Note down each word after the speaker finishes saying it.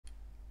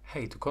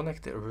Hey, to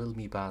connect the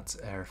Realme Buds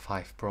Air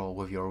 5 Pro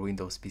with your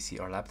Windows PC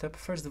or laptop,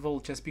 first of all,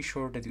 just be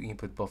sure that you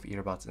input both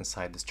earbuds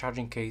inside this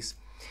charging case.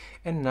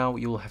 And now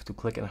you will have to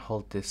click and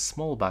hold this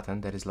small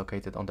button that is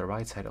located on the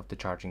right side of the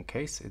charging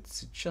case.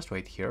 It's just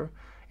right here.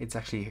 It's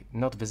actually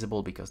not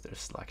visible because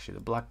there's actually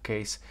the black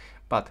case,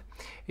 but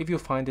if you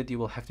find it, you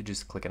will have to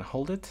just click and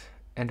hold it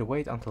and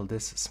wait until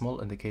this small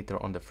indicator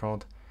on the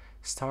front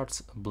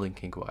starts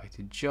blinking white,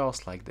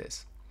 just like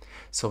this.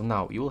 So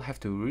now you will have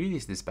to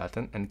release this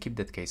button and keep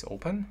that case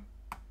open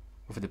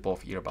with the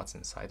both earbuds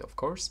inside, of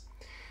course.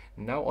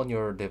 Now on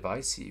your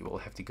device you will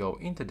have to go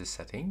into the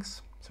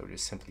settings, so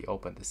just simply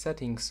open the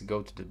settings,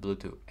 go to the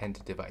Bluetooth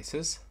and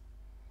devices,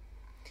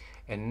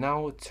 and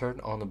now turn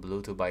on the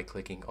Bluetooth by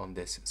clicking on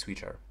this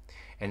switcher.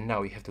 And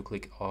now you have to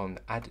click on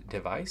add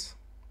device,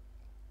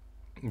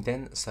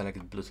 then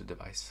select Bluetooth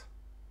device.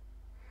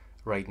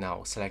 Right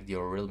now, select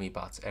your Realme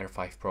Buds Air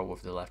 5 Pro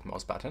with the left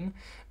mouse button,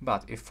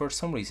 but if for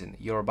some reason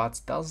your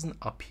buds doesn't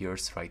appear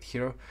right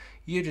here,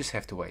 you just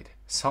have to wait.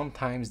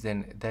 Sometimes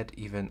then that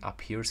even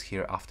appears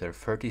here after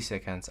 30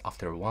 seconds,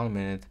 after 1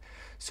 minute,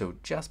 so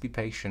just be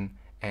patient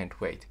and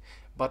wait.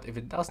 But if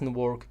it doesn't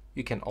work,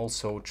 you can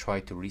also try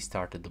to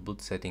restart the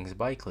Bluetooth settings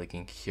by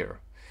clicking here.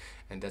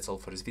 And that's all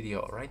for this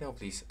video. Right now,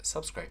 please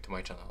subscribe to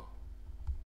my channel.